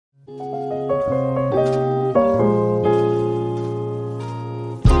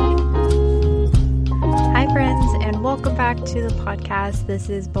back to the podcast. This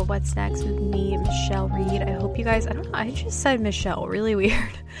is But What's Next with me, Michelle Reed. I hope you guys, I don't know, I just said Michelle, really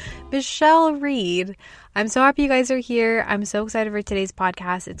weird. Michelle Reed. I'm so happy you guys are here. I'm so excited for today's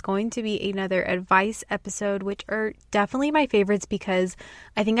podcast. It's going to be another advice episode, which are definitely my favorites because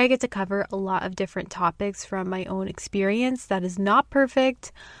I think I get to cover a lot of different topics from my own experience. That is not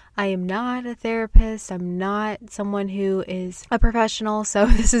perfect. I am not a therapist. I'm not someone who is a professional. So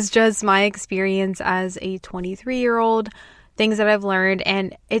this is just my experience as a 23-year-old, things that I've learned.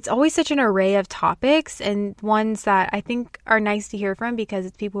 And it's always such an array of topics and ones that I think are nice to hear from because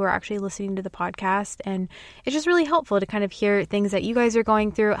it's people who are actually listening to the podcast. And it's just really helpful to kind of hear things that you guys are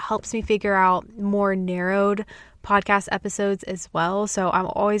going through. It helps me figure out more narrowed podcast episodes as well. So I'm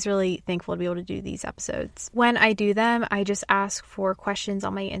always really thankful to be able to do these episodes. When I do them, I just ask for questions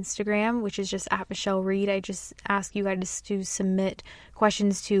on my Instagram, which is just at Michelle Reed. I just ask you guys to submit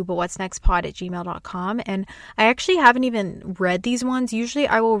questions to butwhatsnextpod@gmail.com. And I actually haven't even read these ones. Usually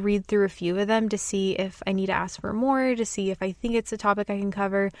I will read through a few of them to see if I need to ask for more, to see if I think it's a topic I can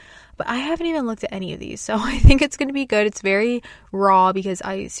cover. But I haven't even looked at any of these. So I think it's going to be good. It's very raw because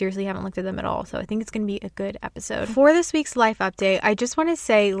I seriously haven't looked at them at all. So I think it's going to be a good episode. For this week's life update, I just want to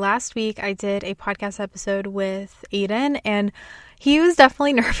say last week I did a podcast episode with Aiden and he was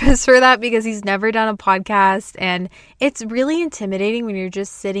definitely nervous for that because he's never done a podcast and it's really intimidating when you're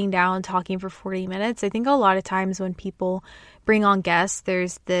just sitting down talking for 40 minutes. I think a lot of times when people bring on guests,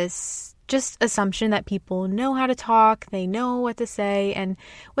 there's this just assumption that people know how to talk, they know what to say. And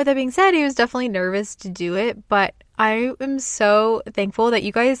with that being said, he was definitely nervous to do it, but I am so thankful that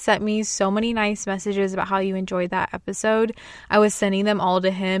you guys sent me so many nice messages about how you enjoyed that episode. I was sending them all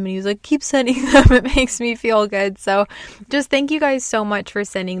to him and he was like, keep sending them. It makes me feel good. So just thank you guys so much for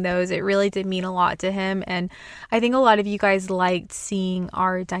sending those. It really did mean a lot to him. And I think a lot of you guys liked seeing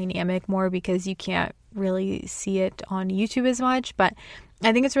our dynamic more because you can't really see it on YouTube as much, but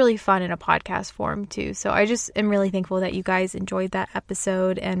I think it's really fun in a podcast form too. So I just am really thankful that you guys enjoyed that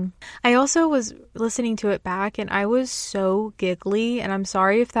episode. And I also was listening to it back and I was so giggly, and I'm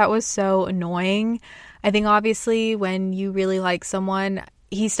sorry if that was so annoying. I think obviously when you really like someone,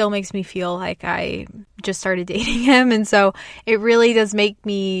 he still makes me feel like I just started dating him. And so it really does make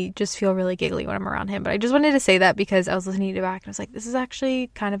me just feel really giggly when I'm around him. But I just wanted to say that because I was listening to it back and I was like, this is actually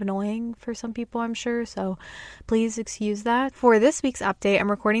kind of annoying for some people, I'm sure. So please excuse that. For this week's update, I'm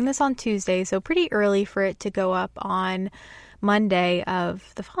recording this on Tuesday, so pretty early for it to go up on Monday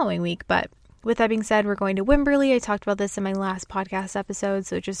of the following week. But with that being said, we're going to Wimberley. I talked about this in my last podcast episode,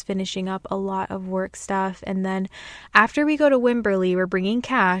 so just finishing up a lot of work stuff. And then after we go to Wimberley, we're bringing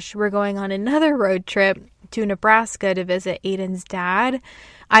cash. We're going on another road trip to Nebraska to visit Aiden's dad.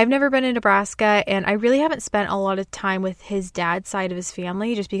 I've never been in Nebraska, and I really haven't spent a lot of time with his dad's side of his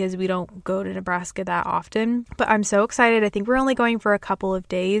family just because we don't go to Nebraska that often. But I'm so excited. I think we're only going for a couple of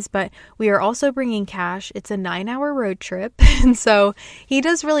days, but we are also bringing cash. It's a 9-hour road trip, and so he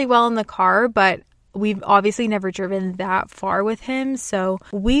does really well in the car, but we've obviously never driven that far with him, so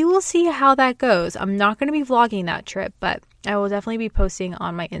we will see how that goes. I'm not going to be vlogging that trip, but I will definitely be posting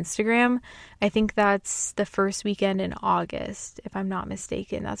on my Instagram. I think that's the first weekend in August, if I'm not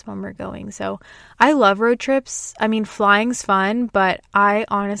mistaken. That's when we're going. So I love road trips. I mean, flying's fun, but I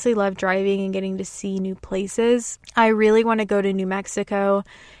honestly love driving and getting to see new places. I really want to go to New Mexico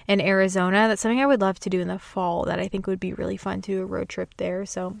and Arizona. That's something I would love to do in the fall that I think would be really fun to do a road trip there.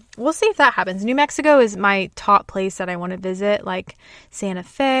 So we'll see if that happens. New Mexico is my top place that I want to visit, like Santa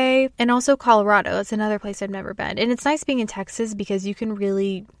Fe and also Colorado. It's another place I've never been. And it's nice being in Texas because you can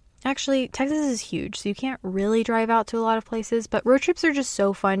really, actually, Texas is huge, so you can't really drive out to a lot of places, but road trips are just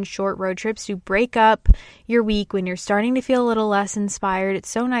so fun. Short road trips to break up your week when you're starting to feel a little less inspired. It's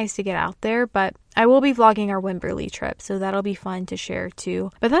so nice to get out there, but I will be vlogging our Wimberley trip, so that'll be fun to share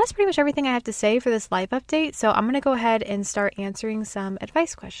too. But that's pretty much everything I have to say for this life update, so I'm going to go ahead and start answering some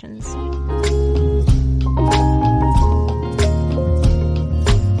advice questions.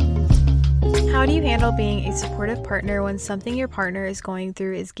 How do you handle being a supportive partner when something your partner is going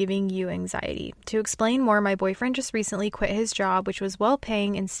through is giving you anxiety? To explain more, my boyfriend just recently quit his job, which was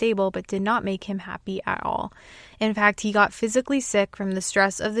well-paying and stable, but did not make him happy at all. In fact, he got physically sick from the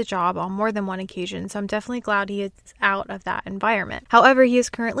stress of the job on more than one occasion, so I'm definitely glad he is out of that environment. However, he is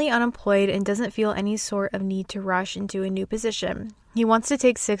currently unemployed and doesn't feel any sort of need to rush into a new position. He wants to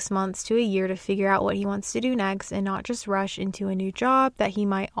take 6 months to a year to figure out what he wants to do next and not just rush into a new job that he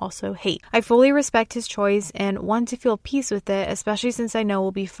might also hate. I fully respect his choice and want to feel peace with it, especially since I know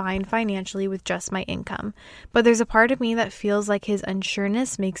we'll be fine financially with just my income. But there's a part of me that feels like his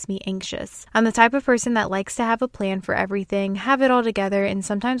unsureness makes me anxious. I'm the type of person that likes to have a plan for everything, have it all together, and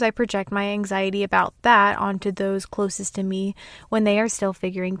sometimes I project my anxiety about that onto those closest to me when they are still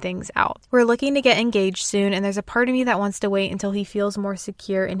figuring things out. We're looking to get engaged soon, and there's a part of me that wants to wait until he feels more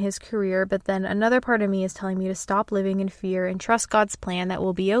secure in his career, but then another part of me is telling me to stop living in fear and trust God's plan that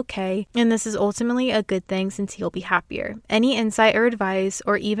we'll be okay, and this is ultimately a good thing since he'll be happier. Any insight or advice,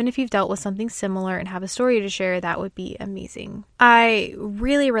 or even if you've dealt with something similar and have a story to share, that would be amazing. I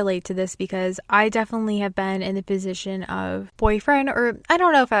really relate to this because I definitely have been in the position of boyfriend, or I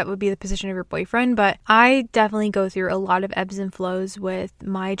don't know if that would be the position of your boyfriend, but I definitely go through a lot of ebbs and flows with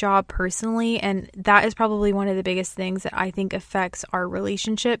my job personally, and that is probably one of the biggest things that I think affects our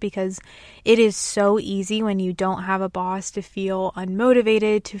relationship, because it is so easy when you don't have a boss to feel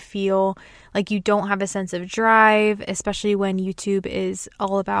unmotivated, to feel like you don't have a sense of drive, especially when YouTube is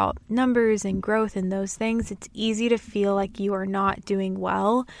all about numbers and growth and those things. It's easy to feel like you are not doing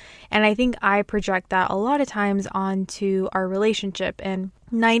well. And I think I project that a lot of times onto our relationship. And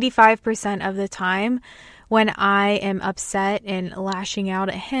 95% of the time, when I am upset and lashing out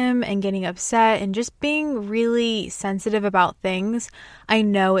at him and getting upset and just being really sensitive about things, I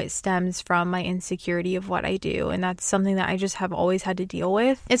know it stems from my insecurity of what I do. And that's something that I just have always had to deal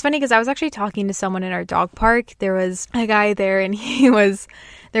with. It's funny because I was actually talking to someone in our dog park. There was a guy there and he was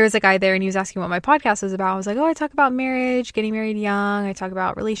asking what my podcast was about. I was like, oh, I talk about marriage, getting married young. I talk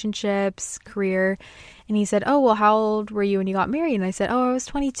about relationships, career. And he said, oh, well, how old were you when you got married? And I said, oh, I was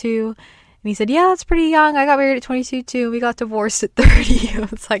 22. And he said, yeah, that's pretty young. I got married at 22 too. We got divorced at 30. I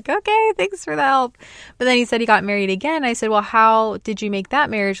was like, okay, thanks for the help. But then he said he got married again. I said, well, how did you make that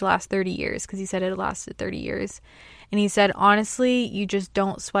marriage last 30 years? Because he said it lasted 30 years. And he said, honestly, you just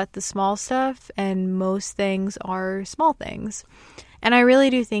don't sweat the small stuff, and most things are small things. And I really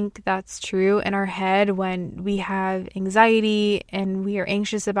do think that's true. In our head, when we have anxiety and we are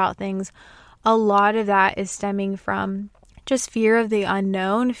anxious about things, a lot of that is stemming from just fear of the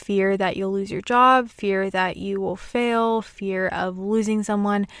unknown, fear that you'll lose your job, fear that you will fail, fear of losing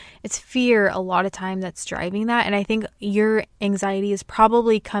someone. It's fear a lot of time that's driving that. And I think your anxiety is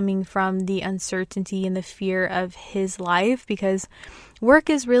probably coming from the uncertainty and the fear of his life, because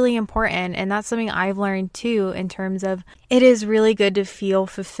work is really important, and that's something I've learned too, in terms of it is really good to feel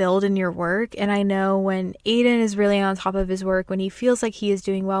fulfilled in your work. And I know when Aiden is really on top of his work, when he feels like he is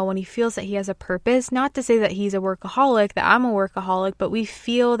doing well, when he feels that he has a purpose, not to say that he's a workaholic, that I'm a workaholic, but we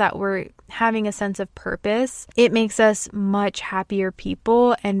feel that we're having a sense of purpose. It makes us much happier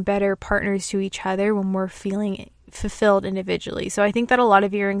people and better partners to each other when we're feeling fulfilled individually. So I think that a lot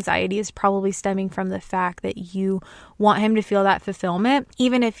of your anxiety is probably stemming from the fact that you want him to feel that fulfillment,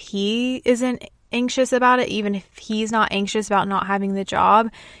 even if he isn't anxious about it, even if he's not anxious about not having the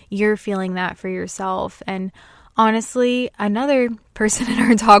job, you're feeling that for yourself. And honestly, another person in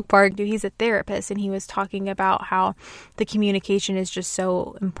our dog park, he's a therapist, and he was talking about how the communication is just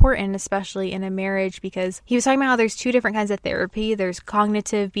so important, especially in a marriage, because he was talking about how there's two different kinds of therapy. There's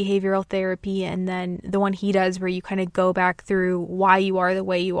cognitive behavioral therapy, and then the one he does where you kind of go back through why you are the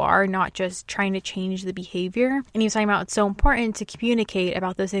way you are, not just trying to change the behavior. And he was talking about it's so important to communicate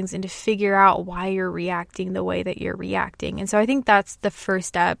about those things and to figure out why you're reacting the way that you're reacting. And so I think that's the first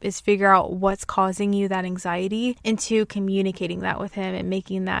step, is figure out what's causing you that anxiety, into communicating that with him and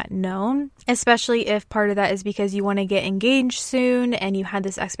making that known, especially if part of that is because you want to get engaged soon and you had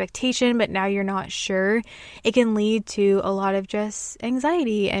this expectation, but now you're not sure. It can lead to a lot of just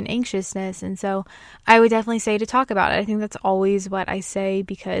anxiety and anxiousness. And so I would definitely say to talk about it. I think that's always what I say,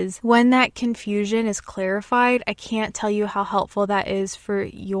 because when that confusion is clarified, I can't tell you how helpful that is for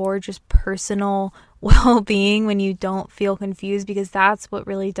your just personal well-being when you don't feel confused, because that's what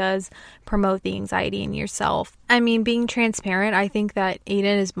really does promote the anxiety in yourself. I mean, being transparent, I think that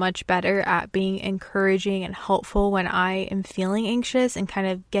Aiden is much better at being encouraging and helpful when I am feeling anxious and kind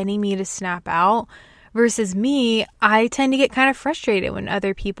of getting me to snap out. Versus me, I tend to get kind of frustrated when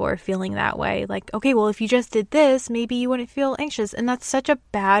other people are feeling that way. Like, okay, well, if you just did this, maybe you wouldn't feel anxious. And that's such a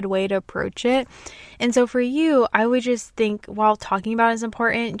bad way to approach it. And so for you, I would just think, while talking about it is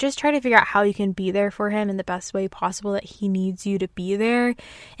important, just try to figure out how you can be there for him in the best way possible that he needs you to be there,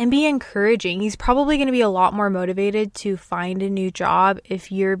 and be encouraging. He's probably going to be a lot more motivated to find a new job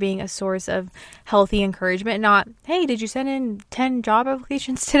if you're being a source of healthy encouragement. Not, hey, did you send in 10 job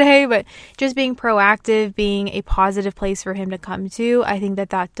applications today? But just being proactive, being a positive place for him to come to. I think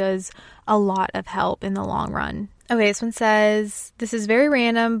that does a lot of help in the long run. Okay, this one says, this is very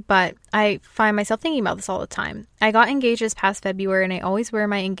random, but I find myself thinking about this all the time. I got engaged this past February, and I always wear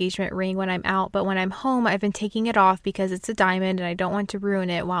my engagement ring when I'm out, but when I'm home, I've been taking it off because it's a diamond and I don't want to ruin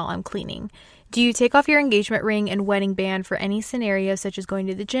it while I'm cleaning. Do you take off your engagement ring and wedding band for any scenario, such as going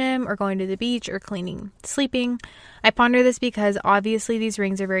to the gym or going to the beach or cleaning, sleeping? I ponder this because obviously these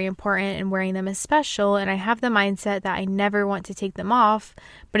rings are very important and wearing them is special, and I have the mindset that I never want to take them off,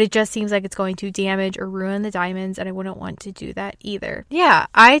 but it just seems like it's going to damage or ruin the diamonds, and I wouldn't want to do that either. Yeah,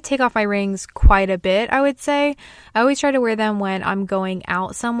 I take off my rings quite a bit, I would say. I always try to wear them when I'm going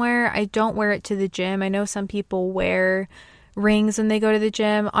out somewhere. I don't wear it to the gym. I know some people wear rings when they go to the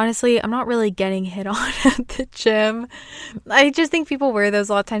gym. Honestly, I'm not really getting hit on at the gym. I just think people wear those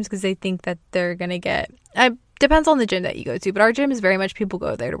a lot of times because they think that they're gonna get... Depends on the gym that you go to, but our gym is very much people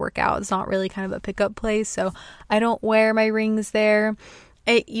go there to work out. It's not really kind of a pickup place, so I don't wear my rings there.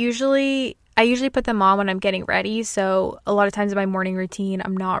 I usually put them on when I'm getting ready, so a lot of times in my morning routine,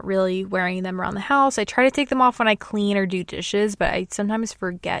 I'm not really wearing them around the house. I try to take them off when I clean or do dishes, but I sometimes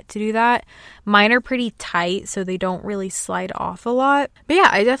forget to do that. Mine are pretty tight, so they don't really slide off a lot. But yeah,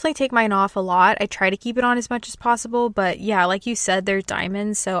 I definitely take mine off a lot. I try to keep it on as much as possible, but yeah, like you said, they're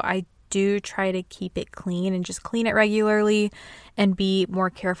diamonds, so I do try to keep it clean and just clean it regularly and be more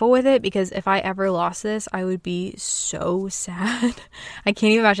careful with it, because if I ever lost this, I would be so sad. I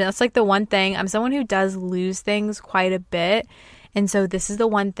can't even imagine. That's like the one thing. I'm someone who does lose things quite a bit. And so this is the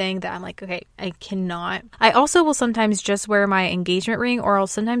one thing that I'm like, okay, I cannot. I also will sometimes just wear my engagement ring, or I'll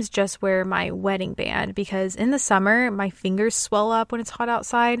sometimes just wear my wedding band, because in the summer, my fingers swell up when it's hot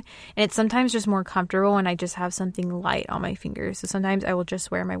outside. And it's sometimes just more comfortable when I just have something light on my fingers. So sometimes I will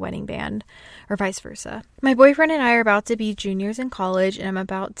just wear my wedding band, or vice versa. My boyfriend and I are about to be juniors in college, and I'm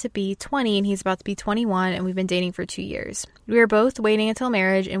about to be 20 and he's about to be 21, and we've been dating for 2 years. We are both waiting until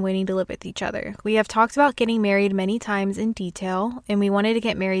marriage and waiting to live with each other. We have talked about getting married many times in detail, and we wanted to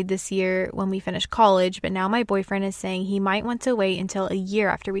get married this year when we finish college, but now my boyfriend is saying he might want to wait until a year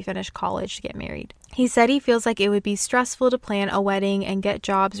after we finish college to get married. He said he feels like it would be stressful to plan a wedding and get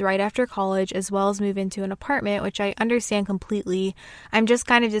jobs right after college, as well as move into an apartment, which I understand completely. I'm just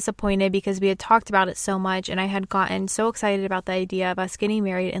kind of disappointed because we had talked about it so much, and I had gotten so excited about the idea of us getting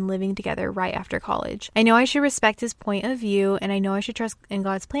married and living together right after college. I know I should respect his point of view, and I know I should trust in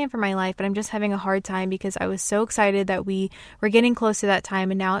God's plan for my life, but I'm just having a hard time because I was so excited that we were getting close to that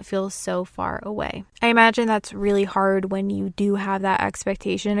time, and now it feels so far away. I imagine that's really hard when you do have that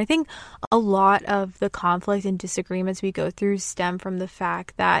expectation. I think a lot of the conflict and disagreements we go through stem from the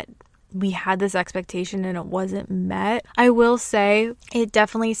fact that we had this expectation and it wasn't met. I will say it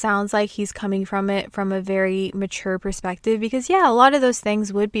definitely sounds like he's coming from it from a very mature perspective, because yeah, a lot of those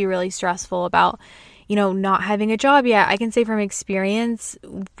things would be really stressful about, you know, not having a job yet. I can say from experience,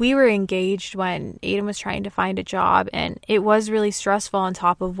 we were engaged when Aiden was trying to find a job, and it was really stressful on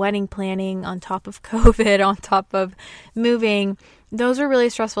top of wedding planning, on top of COVID, on top of moving. Those are really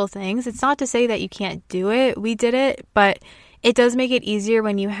stressful things. It's not to say that you can't do it. We did it, but it does make it easier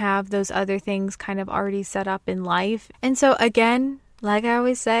when you have those other things kind of already set up in life. And so again, like I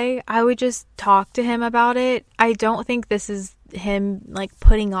always say, I would just talk to him about it. I don't think this is him like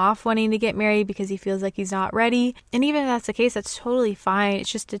putting off wanting to get married because he feels like he's not ready. And even if that's the case, that's totally fine.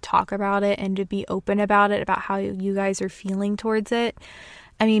 It's just to talk about it and to be open about it, about how you guys are feeling towards it.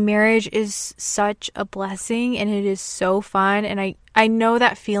 I mean, marriage is such a blessing and it is so fun. And I know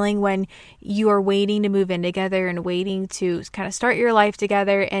that feeling when you are waiting to move in together and waiting to kind of start your life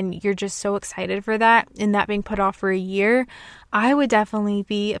together, and you're just so excited for that, and that being put off for a year. I would definitely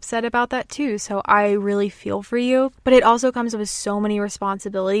be upset about that too. So I really feel for you. But it also comes with so many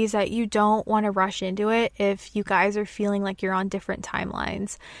responsibilities that you don't want to rush into it if you guys are feeling like you're on different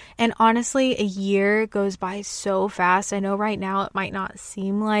timelines. And honestly, a year goes by so fast. I know right now it might not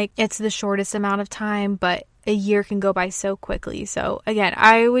seem like it's the shortest amount of time, but a year can go by so quickly. So again,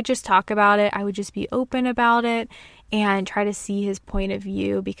 I would just talk about it. I would just be open about it and try to see his point of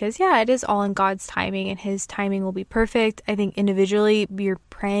view, because yeah, it is all in God's timing and his timing will be perfect. I think individually you're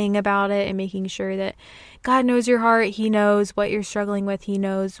praying about it and making sure that God knows your heart. He knows what you're struggling with. He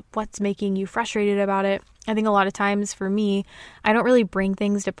knows what's making you frustrated about it. I think a lot of times for me, I don't really bring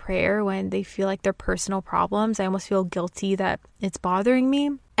things to prayer when they feel like they're personal problems. I almost feel guilty that it's bothering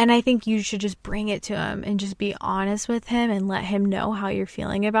me. And I think you should just bring it to him and just be honest with him and let him know how you're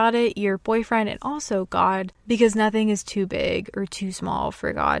feeling about it, your boyfriend and also God, because nothing is too big or too small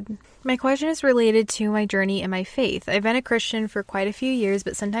for God. My question is related to my journey in my faith. I've been a Christian for quite a few years,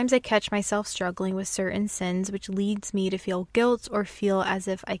 but sometimes I catch myself struggling with certain sins, which leads me to feel guilt or feel as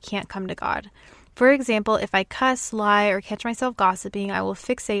if I can't come to God. For example, if I cuss, lie, or catch myself gossiping, I will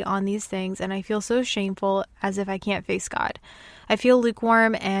fixate on these things and I feel so shameful as if I can't face God. I feel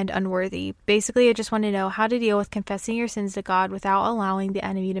lukewarm and unworthy. Basically, I just want to know how to deal with confessing your sins to God without allowing the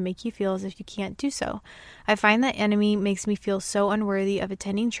enemy to make you feel as if you can't do so. I find that enemy makes me feel so unworthy of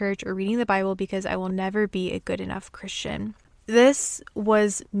attending church or reading the Bible because I will never be a good enough Christian. This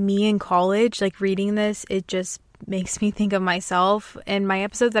was me in college. Like, reading this, it just makes me think of myself. In my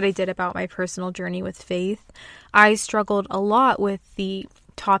episode that I did about my personal journey with faith, I struggled a lot with the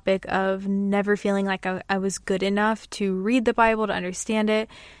topic of never feeling like I was good enough to read the Bible, to understand it.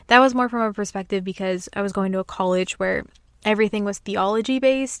 That was more from a perspective because I was going to a college where everything was theology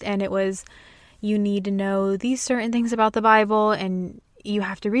based, and it was, you need to know these certain things about the Bible and you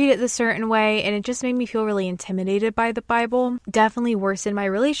have to read it the certain way, and it just made me feel really intimidated by the Bible. Definitely worsened my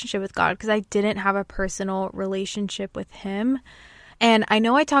relationship with God because I didn't have a personal relationship with Him. And I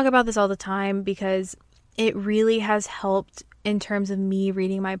know I talk about this all the time because it really has helped in terms of me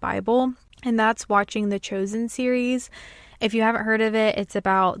reading my Bible, and that's watching the Chosen series. If you haven't heard of it, it's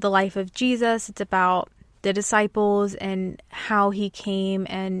about the life of Jesus. It's about the disciples and how He came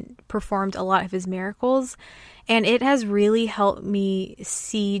and performed a lot of His miracles. And it has really helped me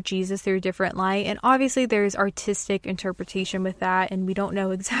see Jesus through a different light. And obviously there's artistic interpretation with that, and we don't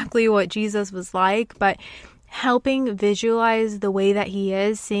know exactly what Jesus was like, but helping visualize the way that He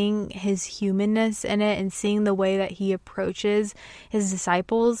is, seeing His humanness in it, and seeing the way that He approaches His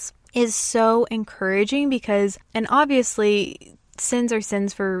disciples is so encouraging because, and obviously sins are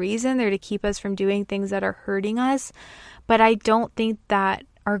sins for a reason. They're to keep us from doing things that are hurting us. But I don't think that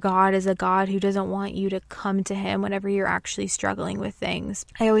our God is a God who doesn't want you to come to Him whenever you're actually struggling with things.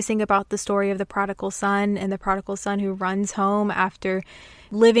 I always think about the story of the prodigal son, and the prodigal son who runs home after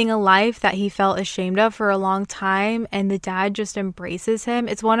living a life that he felt ashamed of for a long time, and the dad just embraces him.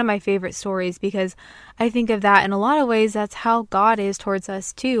 It's one of my favorite stories because I think of that in a lot of ways. That's how God is towards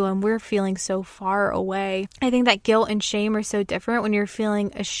us too, and we're feeling so far away. I think that guilt and shame are so different. When you're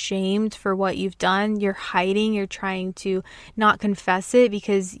feeling ashamed for what you've done, you're hiding, you're trying to not confess it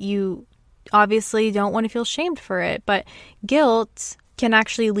because you obviously don't want to feel shamed for it. But guilt can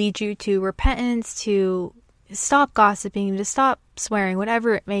actually lead you to repentance, to stop gossiping, to stop swearing,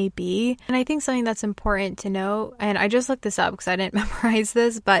 whatever it may be. And I think something that's important to know, and I just looked this up because I didn't memorize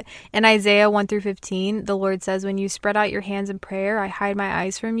this, but in Isaiah 1-15, the Lord says, "When you spread out your hands in prayer, I hide my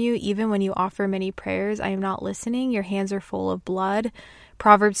eyes from you. Even when you offer many prayers, I am not listening. Your hands are full of blood."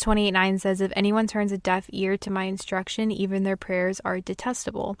 Proverbs 28:9 says, "If anyone turns a deaf ear to my instruction, even their prayers are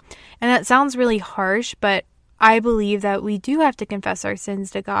detestable." And that sounds really harsh, but I believe that we do have to confess our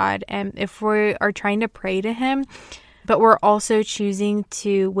sins to God. And if we are trying to pray to Him, but we're also choosing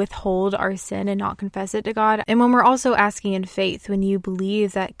to withhold our sin and not confess it to God, and when we're also asking in faith, when you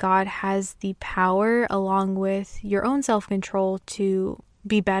believe that God has the power along with your own self-control to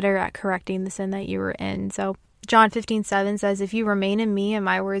be better at correcting the sin that you were in. So John 15:7 says, "If you remain in me and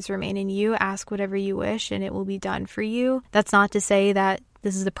my words remain in you, ask whatever you wish and it will be done for you." That's not to say that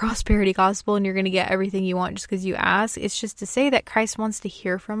this is the prosperity gospel and you're going to get everything you want just because you ask. It's just to say that Christ wants to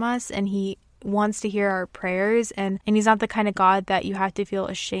hear from us, and He wants to hear our prayers, and He's not the kind of God that you have to feel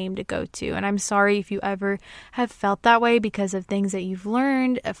ashamed to go to. And I'm sorry if you ever have felt that way because of things that you've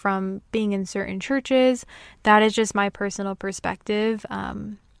learned from being in certain churches. That is just my personal perspective.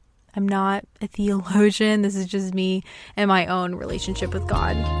 I'm not a theologian. This is just me and my own relationship with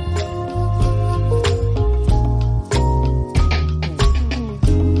God.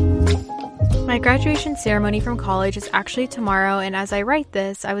 My graduation ceremony from college is actually tomorrow, and as I write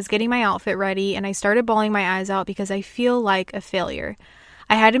this, I was getting my outfit ready and I started bawling my eyes out because I feel like a failure.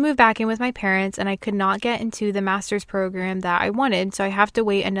 I had to move back in with my parents and I could not get into the master's program that I wanted, so I have to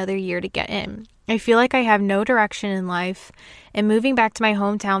wait another year to get in. I feel like I have no direction in life, and moving back to my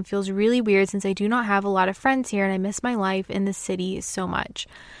hometown feels really weird since I do not have a lot of friends here and I miss my life in the city so much.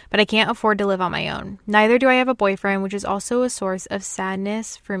 But I can't afford to live on my own. Neither do I have a boyfriend, which is also a source of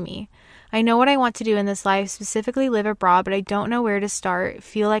sadness for me. I know what I want to do in this life, specifically live abroad, but I don't know where to start.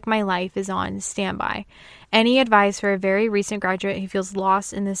 Feel like my life is on standby. Any advice for a very recent graduate who feels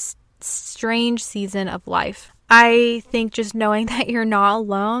lost in this strange season of life? I think just knowing that you're not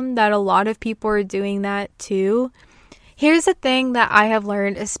alone, that a lot of people are doing that too. Here's the thing that I have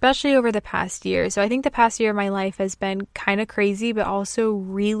learned, especially over the past year. So I think the past year of my life has been kind of crazy, but also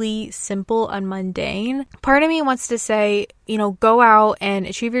really simple and mundane. Part of me wants to say, go out and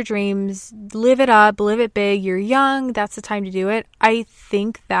achieve your dreams, live it up, live it big. You're young. That's the time to do it. I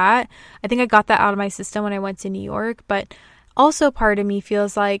think I got that out of my system when I went to New York, but also part of me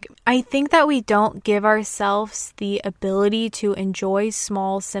feels like I think that we don't give ourselves the ability to enjoy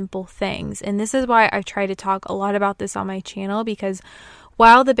small, simple things. And this is why I try to talk a lot about this on my channel, because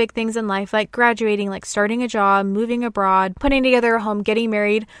while the big things in life, like graduating, like starting a job, moving abroad, putting together a home, getting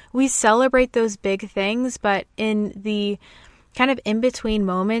married, we celebrate those big things. But in the kind of in-between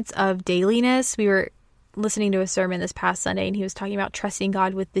moments of dailiness, we were listening to a sermon this past Sunday, and he was talking about trusting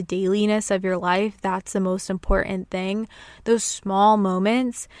God with the dailiness of your life. That's the most important thing, those small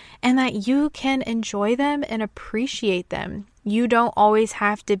moments, and that you can enjoy them and appreciate them. You don't always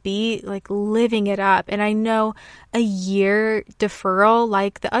have to be like living it up. And I know a year deferral,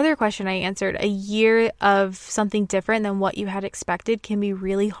 like the other question I answered, a year of something different than what you had expected can be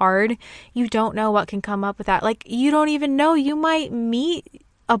really hard. You don't know what can come up with that. Like, you don't even know. You might meet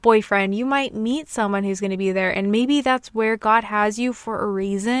a boyfriend, you might meet someone who's going to be there, and maybe that's where God has you for a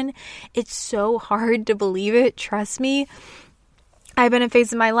reason. It's so hard to believe it. Trust me. I've been in a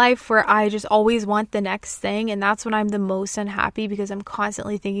phase of my life where I just always want the next thing, and that's when I'm the most unhappy, because I'm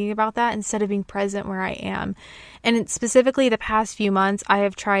constantly thinking about that instead of being present where I am. And specifically the past few months, I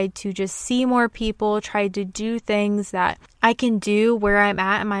have tried to just see more people, tried to do things that I can do where I'm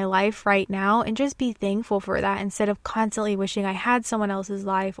at in my life right now, and just be thankful for that instead of constantly wishing I had someone else's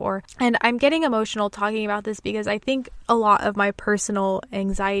life. And I'm getting emotional talking about this because I think a lot of my personal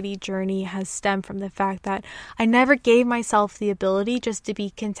anxiety journey has stemmed from the fact that I never gave myself the ability just to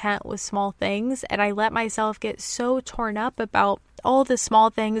be content with small things, and I let myself get so torn up about all the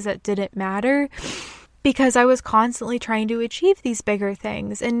small things that didn't matter, because I was constantly trying to achieve these bigger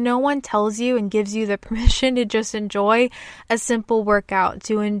things. And no one tells you and gives you the permission to just enjoy a simple workout,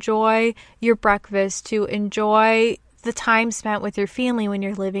 to enjoy your breakfast, to enjoy the time spent with your family when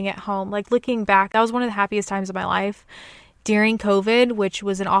you're living at home. Like, looking back, that was one of the happiest times of my life during COVID, which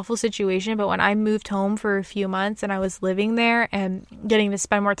was an awful situation. But when I moved home for a few months and I was living there and getting to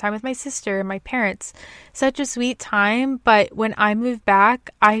spend more time with my sister and my parents, such a sweet time. But when I moved back,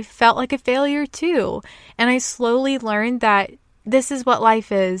 I felt like a failure too. And I slowly learned that this is what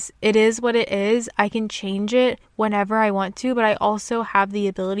life is. It is what it is. I can change it whenever I want to, but I also have the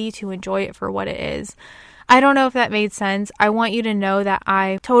ability to enjoy it for what it is. I don't know if that made sense. I want you to know that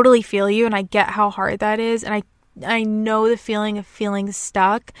I totally feel you, and I get how hard that is, and I know the feeling of feeling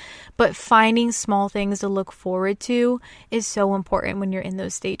stuck, but finding small things to look forward to is so important when you're in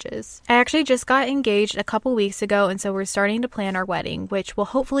those stages. I actually just got engaged a couple weeks ago, and so we're starting to plan our wedding, which will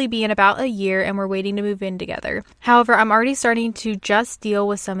hopefully be in about a year, and we're waiting to move in together. However, I'm already starting to just deal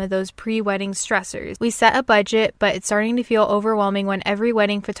with some of those pre-wedding stressors. We set a budget, but it's starting to feel overwhelming when every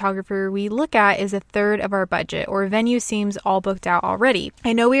wedding photographer we look at is a third of our budget, or venue seems all booked out already.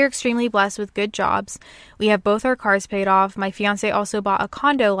 I know we are extremely blessed with good jobs. We have both our cars paid off. My fiance also bought a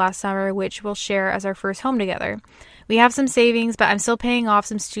condo last summer, which we'll share as our first home together. We have some savings, but I'm still paying off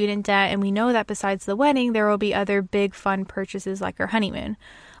some student debt, and we know that besides the wedding, there will be other big fun purchases like our honeymoon.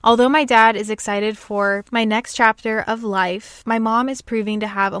 Although my dad is excited for my next chapter of life, my mom is proving to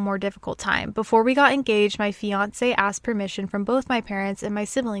have a more difficult time. Before we got engaged, my fiance asked permission from both my parents and my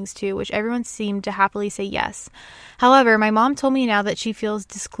siblings too, which everyone seemed to happily say yes. However, my mom told me now that she feels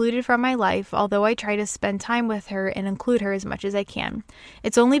discluded from my life, although I try to spend time with her and include her as much as I can.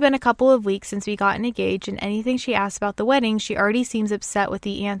 It's only been a couple of weeks since we got engaged, and anything she asks about the wedding, she already seems upset with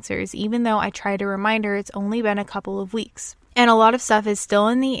the answers, even though I try to remind her it's only been a couple of weeks. And a lot of stuff is still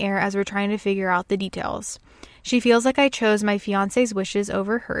in the air as we're trying to figure out the details. She feels like I chose my fiance's wishes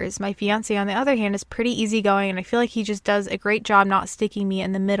over hers. My fiance, on the other hand, is pretty easygoing, and I feel like he just does a great job not sticking me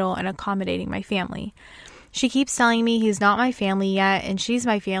in the middle and accommodating my family. She keeps telling me he's not my family yet, and she's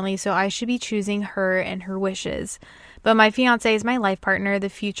my family, so I should be choosing her and her wishes. But my fiance is my life partner, the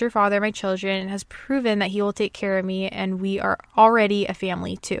future father of my children, and has proven that he will take care of me, and we are already a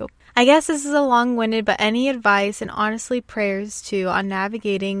family too. I guess this is a long-winded, but any advice and honestly prayers too on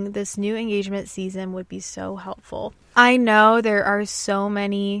navigating this new engagement season would be so helpful. I know there are so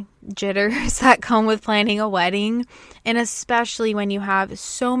many jitters that come with planning a wedding, and especially when you have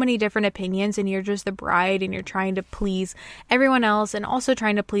so many different opinions and you're just the bride and you're trying to please everyone else and also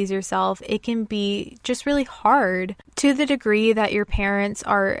trying to please yourself, it can be just really hard. To the degree that your parents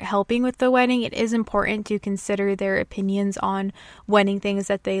are helping with the wedding, it is important to consider their opinions on wedding things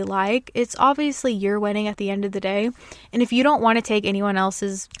that they like. It's obviously your wedding at the end of the day, and if you don't want to take anyone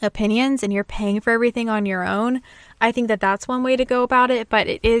else's opinions and you're paying for everything on your own, I think that that's one way to go about it, but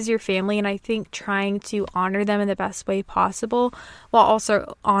it is your family, and I think trying to honor them in the best way possible while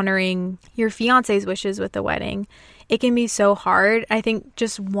also honoring your fiance's wishes with the wedding. It can be so hard. I think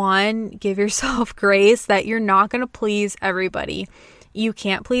just one, give yourself grace that you're not going to please everybody. you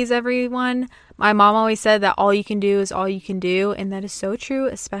can't please everyone. My mom always said that all you can do is all you can do, and that is so true,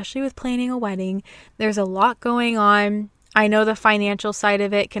 especially with planning a wedding. There's a lot going on. I know the financial side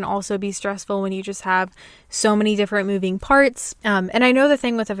of it can also be stressful when you just have so many different moving parts. And I know the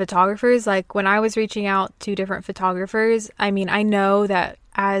thing with the photographers, like when I was reaching out to different photographers, I mean, I know that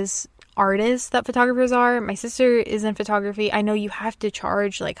as artists that photographers are, my sister is in photography. I know you have to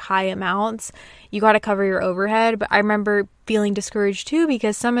charge like high amounts. You got to cover your overhead. But I remember feeling discouraged too,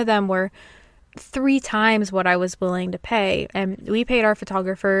 because some of them were 3 times what I was willing to pay, and we paid our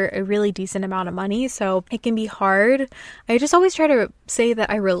photographer a really decent amount of money, so it can be hard. I just always try to say that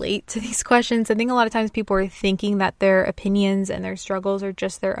I relate to these questions. I think a lot of times people are thinking that their opinions and their struggles are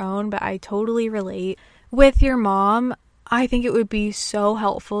just their own, but I totally relate. With your mom, I think it would be so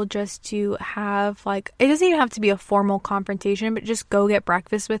helpful just to have, like, it doesn't even have to be a formal confrontation, but just go get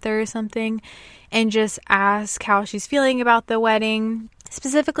breakfast with her or something and just ask how she's feeling about the wedding,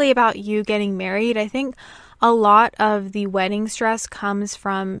 specifically about you getting married. I think a lot of the wedding stress comes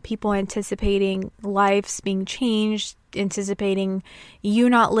from people anticipating lives being changed, anticipating you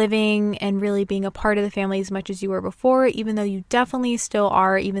not living and really being a part of the family as much as you were before, even though you definitely still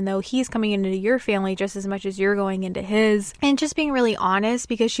are, even though he's coming into your family just as much as you're going into his. And just being really honest,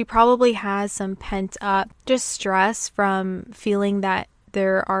 because she probably has some pent up just stress from feeling that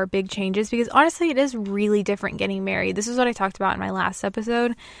there are big changes, because honestly it is really different getting married. This is what I talked about in my last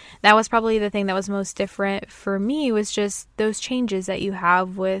episode. That was probably the thing that was most different for me, was just those changes that you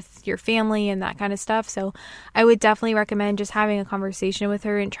have with your family and that kind of stuff. So I would definitely recommend just having a conversation with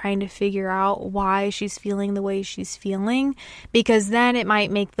her and trying to figure out why she's feeling the way she's feeling, because then it might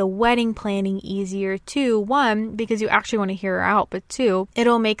make the wedding planning easier too. 1, because you actually want to hear her out, but 2,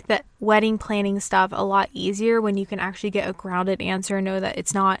 it'll make the wedding planning stuff a lot easier when you can actually get a grounded answer and know that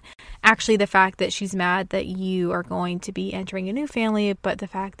it's not actually the fact that she's mad that you are going to be entering a new family, but the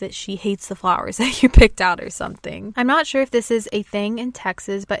fact that she hates the flowers that you picked out or something. I'm not sure if this is a thing in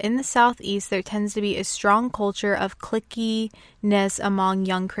Texas, but in the Southeast there tends to be a strong culture of cliquey-ness among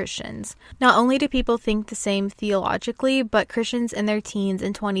young Christians. Not only do people think the same theologically, but Christians in their teens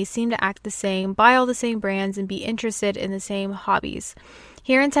and 20s seem to act the same, buy all the same brands, and be interested in the same hobbies.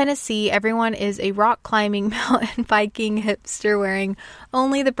 Here in Tennessee, everyone is a rock climbing, mountain biking hipster wearing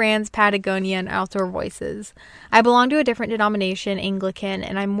only the brands Patagonia and Outdoor Voices. I belong to a different denomination, Anglican,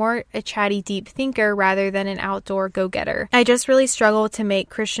 and I'm more a chatty deep thinker rather than an outdoor go-getter. I just really struggle to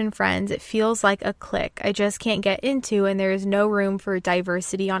make Christian friends. It feels like a clique I just can't get into, and there is no room for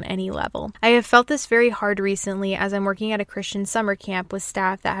diversity on any level. I have felt this very hard recently as I'm working at a Christian summer camp with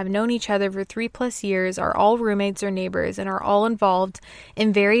staff that have known each other for 3+ years, are all roommates or neighbors, and are all involved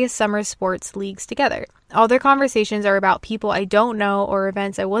in various summer sports leagues together. All their conversations are about people I don't know, or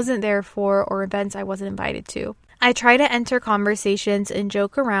events I wasn't there for, or events I wasn't invited to. I try to enter conversations and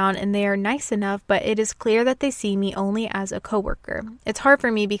joke around, and they are nice enough, but it is clear that they see me only as a coworker. It's hard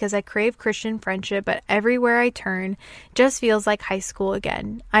for me because I crave Christian friendship, but everywhere I turn just feels like high school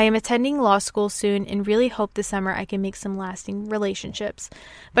again. I am attending law school soon and really hope this summer I can make some lasting relationships,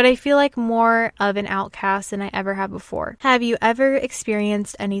 but I feel like more of an outcast than I ever have before. Have you ever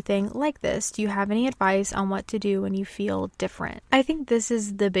experienced anything like this? Do you have any advice on what to do when you feel different? I think this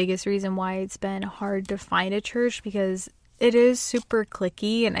is the biggest reason why it's been hard to find a church, because it is super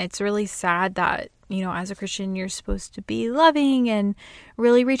cliquey, and it's really sad that, you know, as a Christian you're supposed to be loving and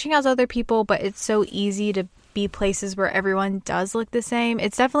really reaching out to other people, but it's so easy to be places where everyone does look the same.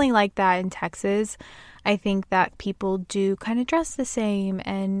 It's definitely like that in Texas. I think that people do kind of dress the same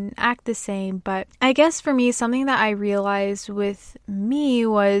and act the same, but I guess for me, something that I realized with me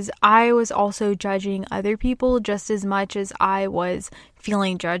was I was also judging other people just as much as I was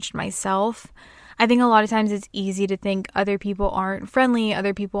feeling judged myself. I think a lot of times it's easy to think other people aren't friendly,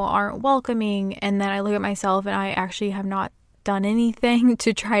 other people aren't welcoming, and then I look at myself and I actually have not done anything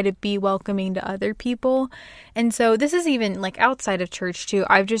to try to be welcoming to other people. And so this is even like outside of church too.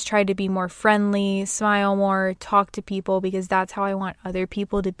 I've just tried to be more friendly, smile more, talk to people, because that's how I want other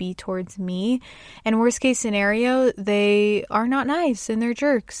people to be towards me. And worst case scenario, they are not nice and they're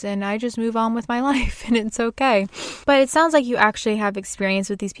jerks, and I just move on with my life and it's okay. But it sounds like you actually have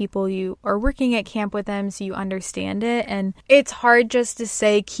experience with these people. You are working at camp with them, so you understand it. And it's hard just to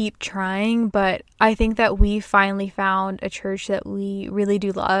say keep trying, but I think that we finally found a church that we really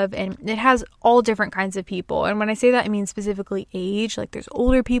do love, and it has all different kinds of people. And when I say that, I mean specifically age. Like there's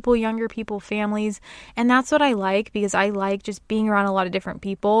older people, younger people, families, and that's what I like, because I like just being around a lot of different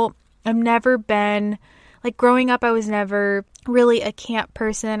people. I've never been, like growing up, I was never really a camp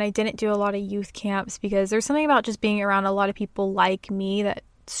person. I didn't do a lot of youth camps because there's something about just being around a lot of people like me that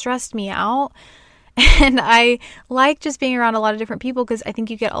stressed me out. And I like just being around a lot of different people because I think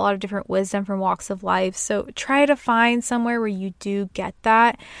you get a lot of different wisdom from walks of life. So try to find somewhere where you do get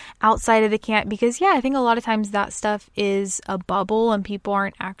that outside of the camp, because I think a lot of times that stuff is a bubble and people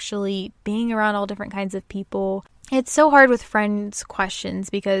aren't actually being around all different kinds of people. It's so hard with friends questions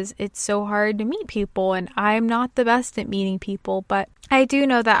because it's so hard to meet people, and I'm not the best at meeting people, but I do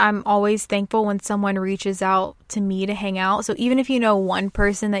know that I'm always thankful when someone reaches out to me to hang out. So even if you know one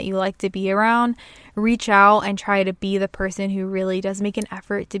person that you like to be around, reach out and try to be the person who really does make an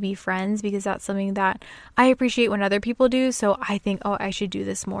effort to be friends, because that's something that I appreciate when other people do. So I think, I should do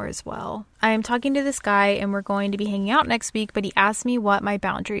this more as well. I am talking to this guy and we're going to be hanging out next week, but he asked me what my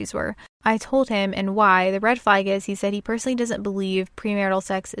boundaries were. I told him and why. The red flag is he said he personally doesn't believe premarital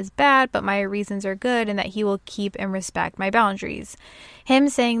sex is bad, but my reasons are good and that he will keep and respect my boundaries. Him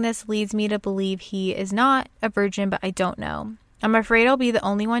saying this leads me to believe he is not a virgin, but I don't know. I'm afraid I'll be the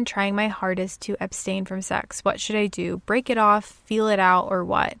only one trying my hardest to abstain from sex. What should I do? Break it off, feel it out, or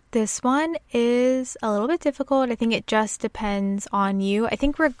what? This one is a little bit difficult. I think it just depends on you. I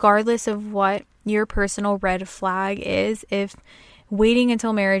think regardless of what your personal red flag is, if waiting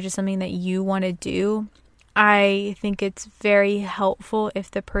until marriage is something that you want to do, I think it's very helpful if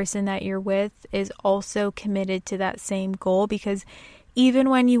the person that you're with is also committed to that same goal, because even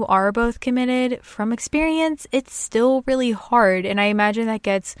when you are both committed, from experience, it's still really hard. And I imagine that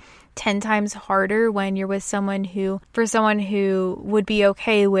gets 10 times harder when you're with someone who would be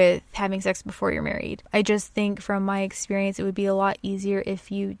okay with having sex before you're married. I just think from my experience, it would be a lot easier if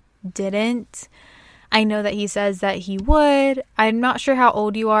you didn't. I know that he says that he would. I'm not sure how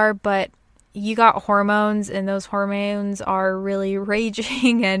old you are, but you got hormones and those hormones are really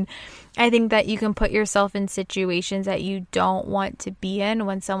raging, and I think that you can put yourself in situations that you don't want to be in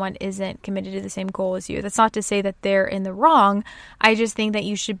when someone isn't committed to the same goal as you. That's not to say that they're in the wrong. I just think that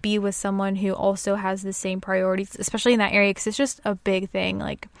you should be with someone who also has the same priorities, especially in that area, because it's just a big thing.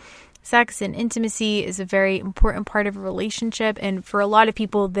 Like, sex and intimacy is a very important part of a relationship, and for a lot of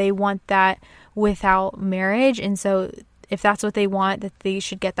people, they want that without marriage. And so if that's what they want, that they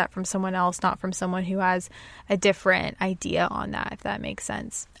should get that from someone else, not from someone who has a different idea on that, if that makes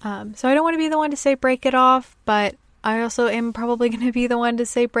sense. So I don't want to be the one to say break it off, but I also am probably going to be the one to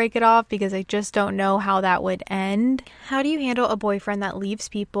say break it off because I just don't know how that would end. How do you handle a boyfriend that leaves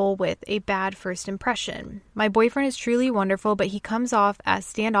people with a bad first impression? My boyfriend is truly wonderful, but he comes off as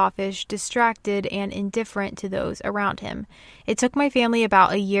standoffish, distracted, and indifferent to those around him. It took my family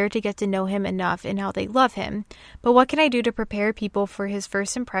about a year to get to know him enough and how they love him. But what can I do to prepare people for his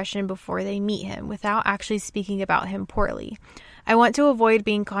first impression before they meet him without actually speaking about him poorly? I want to avoid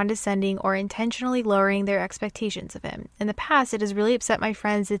being condescending or intentionally lowering their expectations of him. In the past, it has really upset my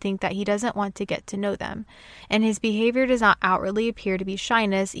friends to think that he doesn't want to get to know them, and his behavior does not outwardly appear to be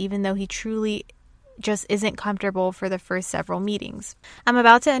shyness, even though he truly just isn't comfortable for the first several meetings. I'm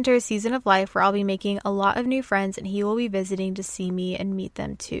about to enter a season of life where I'll be making a lot of new friends, and he will be visiting to see me and meet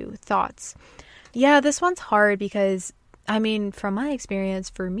them too. Thoughts? Yeah, this one's hard because, from my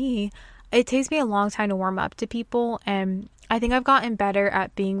experience, for me, it takes me a long time to warm up to people, and I think I've gotten better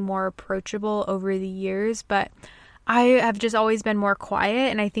at being more approachable over the years, but I have just always been more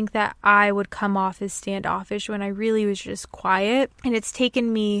quiet, and I think that I would come off as standoffish when I really was just quiet, and it's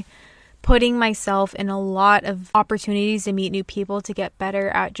taken me putting myself in a lot of opportunities to meet new people to get better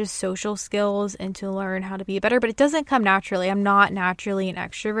at just social skills and to learn how to be better, but it doesn't come naturally. I'm not naturally an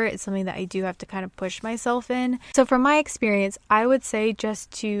extrovert. It's something that I do have to kind of push myself in. So from my experience, I would say just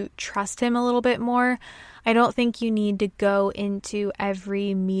to trust him a little bit more. I don't think you need to go into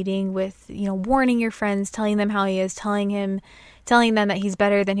every meeting with, warning your friends, telling them how he is, telling them that he's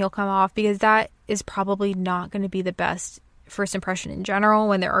better than he'll come off, because that is probably not going to be the best first impression in general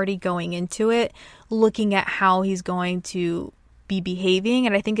when they're already going into it, looking at how he's going to be behaving.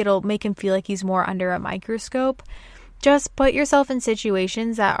 And I think it'll make him feel like he's more under a microscope. Just put yourself in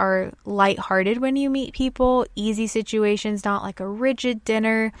situations that are lighthearted when you meet people, easy situations, not like a rigid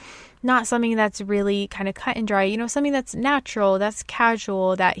dinner, not something that's really kind of cut and dry, something that's natural, that's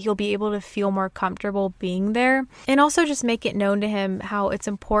casual, that he'll be able to feel more comfortable being there. And also just make it known to him how it's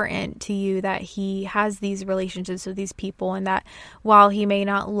important to you that he has these relationships with these people, and that while he may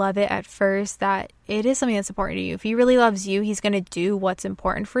not love it at first, that it is something that's important to you. If he really loves you, he's going to do what's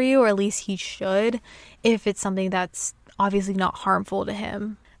important for you, or at least he should, if it's something that's obviously not harmful to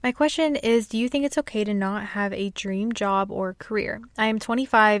him. My question is, do you think it's okay to not have a dream job or career? I am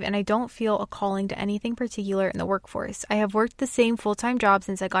 25 and I don't feel a calling to anything particular in the workforce. I have worked the same full-time job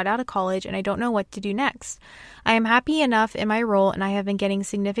since I got out of college and I don't know what to do next. I am happy enough in my role and I have been getting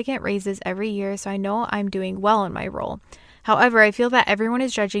significant raises every year, so I know I'm doing well in my role. However, I feel that everyone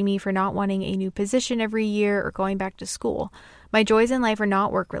is judging me for not wanting a new position every year or going back to school. My joys in life are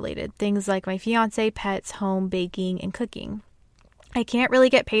not work-related, things like my fiance, pets, home, baking, and cooking. I can't really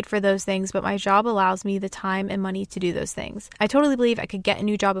get paid for those things, but my job allows me the time and money to do those things. I totally believe I could get a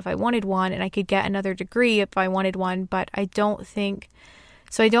new job if I wanted one, and I could get another degree if I wanted one, but I don't think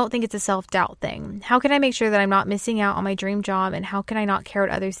it's a self-doubt thing. How can I make sure that I'm not missing out on my dream job, and how can I not care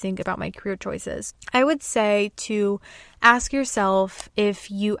what others think about my career choices? I would say to ask yourself if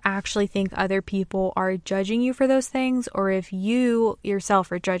you actually think other people are judging you for those things, or if you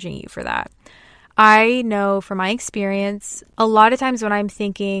yourself are judging you for that. I know from my experience, a lot of times when I'm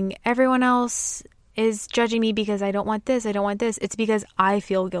thinking everyone else is judging me because I don't want this, it's because I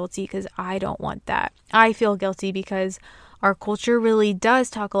feel guilty because I don't want that. I feel guilty because our culture really does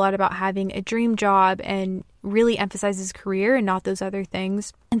talk a lot about having a dream job and really emphasizes career and not those other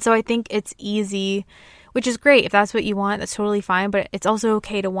things. And so I think it's easy, which is great. If that's what you want, that's totally fine. But it's also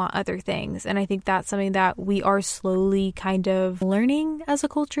okay to want other things. And I think that's something that we are slowly kind of learning as a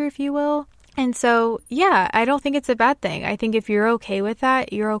culture, if you will. And so, yeah, I don't think it's a bad thing. I think if you're okay with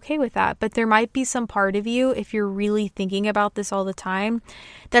that, you're okay with that. But there might be some part of you, if you're really thinking about this all the time,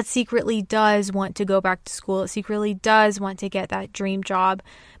 that secretly does want to go back to school. It secretly does want to get that dream job.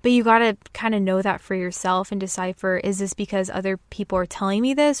 But you got to kind of know that for yourself and decipher, is this because other people are telling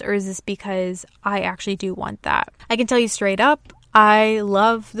me this, or is this because I actually do want that? I can tell you straight up, I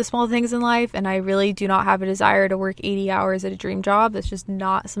love the small things in life, and I really do not have a desire to work 80 hours at a dream job. That's just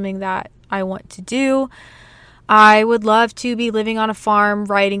not something that I want to do. I would love to be living on a farm,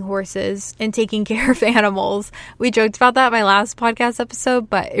 riding horses, and taking care of animals. We joked about that in my last podcast episode,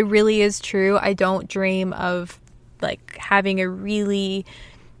 but it really is true. I don't dream of like having a really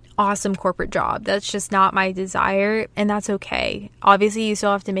awesome corporate job. That's just not my desire, and that's okay. Obviously, you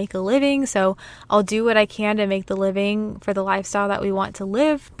still have to make a living, so I'll do what I can to make the living for the lifestyle that we want to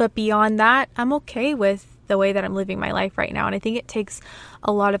live. But beyond that, I'm okay with the way that I'm living my life right now. And I think it takes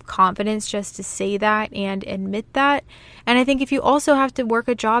a lot of confidence just to say that and admit that. And I think if you also have to work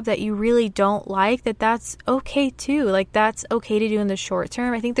a job that you really don't like, that's okay too. Like, that's okay to do in the short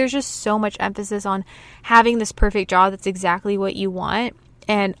term. I think there's just so much emphasis on having this perfect job that's exactly what you want.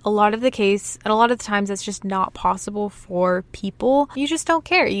 And a lot of the times that's just not possible for people. You just don't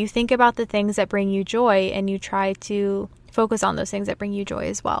care. You think about the things that bring you joy, and you try to focus on those things that bring you joy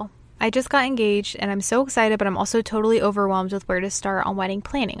as well. I just got engaged, and I'm so excited, but I'm also totally overwhelmed with where to start on wedding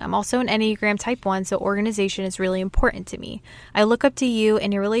planning. I'm also an Enneagram Type 1, so organization is really important to me. I look up to you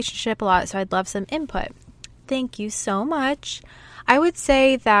and your relationship a lot, so I'd love some input. Thank you so much. I would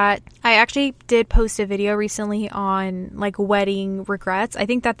say that I actually did post a video recently on like wedding regrets. I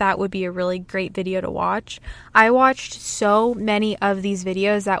think that would be a really great video to watch. I watched so many of these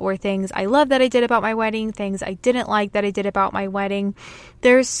videos that were things I love that I did about my wedding, things I didn't like that I did about my wedding.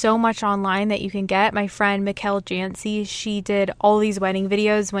 There's so much online that you can get. My friend Mikkel Jancy, she did all these wedding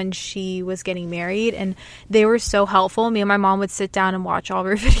videos when she was getting married, and they were so helpful. Me and my mom would sit down and watch all of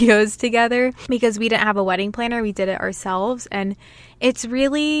her videos together because we didn't have a wedding planner. We did it ourselves, and it's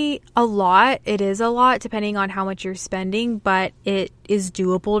really a lot. It is a lot depending on how much you're spending, but it is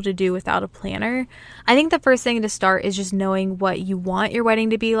doable to do without a planner. I think the first thing to start is just knowing what you want your wedding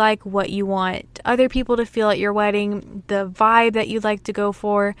to be like, what you want other people to feel at your wedding, the vibe that you'd like to go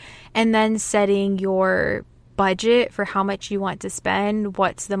for, and then setting your budget for how much you want to spend.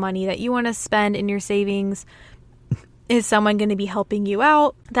 What's the money that you want to spend in your savings? Is someone going to be helping you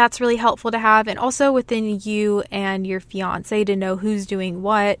out? That's really helpful to have. And also within you and your fiance to know who's doing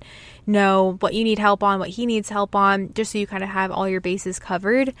what, know what you need help on, what he needs help on, just so you kind of have all your bases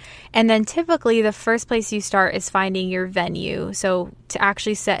covered. And then typically the first place you start is finding your venue. So to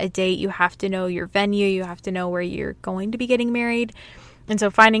actually set a date, you have to know your venue. You have to know where you're going to be getting married. And so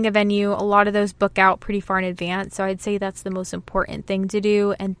finding a venue, a lot of those book out pretty far in advance. So I'd say that's the most important thing to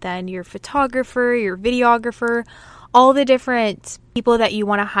do. And then your photographer, your videographer, all the different people that you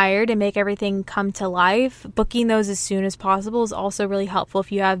want to hire to make everything come to life, booking those as soon as possible is also really helpful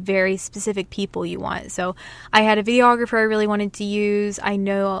if you have very specific people you want. So I had a videographer I really wanted to use. I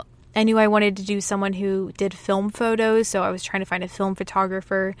knew I wanted to do someone who did film photos, so I was trying to find a film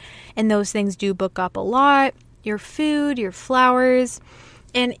photographer, and those things do book up a lot. Your food, your flowers.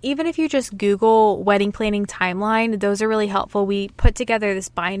 And even if you just Google wedding planning timeline, those are really helpful. We put together this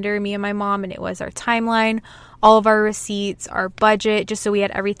binder, me and my mom, and it was our timeline, all of our receipts, our budget, just so we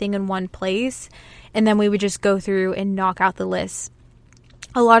had everything in one place. And then we would just go through and knock out the list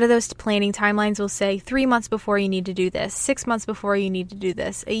a lot of those planning timelines will say 3 months before you need to do this, 6 months before you need to do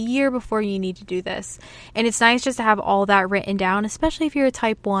this, a year before you need to do this. And it's nice just to have all that written down, especially if you're a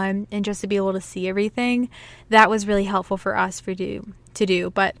type 1, and just to be able to see everything. That was really helpful for us to do.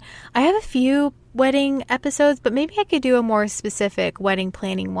 But I have a few wedding episodes, but maybe I could do a more specific wedding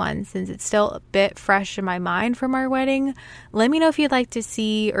planning one since it's still a bit fresh in my mind from our wedding. Let me know if you'd like to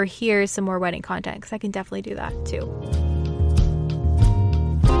see or hear some more wedding content, because I can definitely do that too.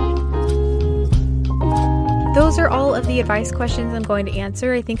 Those are all of the advice questions I'm going to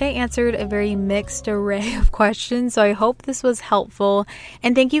answer. I think I answered a very mixed array of questions, so I hope this was helpful.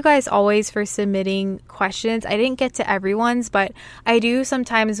 And thank you guys always for submitting questions. I didn't get to everyone's, but I do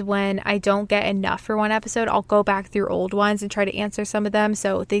sometimes when I don't get enough for one episode, I'll go back through old ones and try to answer some of them.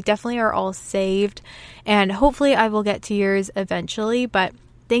 So they definitely are all saved, and hopefully I will get to yours eventually. But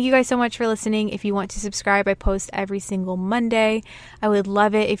thank you guys so much for listening. If you want to subscribe, I post every single Monday. I would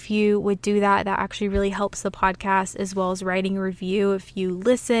love it if you would do that. That actually really helps the podcast, as well as writing a review. If you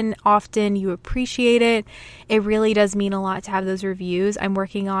listen often, you appreciate it. It really does mean a lot to have those reviews. I'm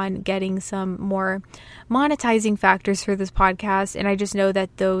working on getting some more monetizing factors for this podcast, and I just know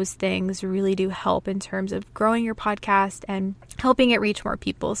that those things really do help in terms of growing your podcast and helping it reach more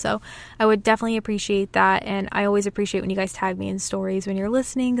people. So I would definitely appreciate that, and I always appreciate when you guys tag me in stories when you're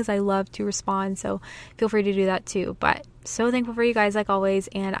listening, because I love to respond, so feel free to do that too. But so thankful for you guys like always,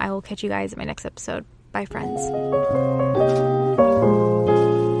 and I will catch you guys in my next episode. Bye, friends.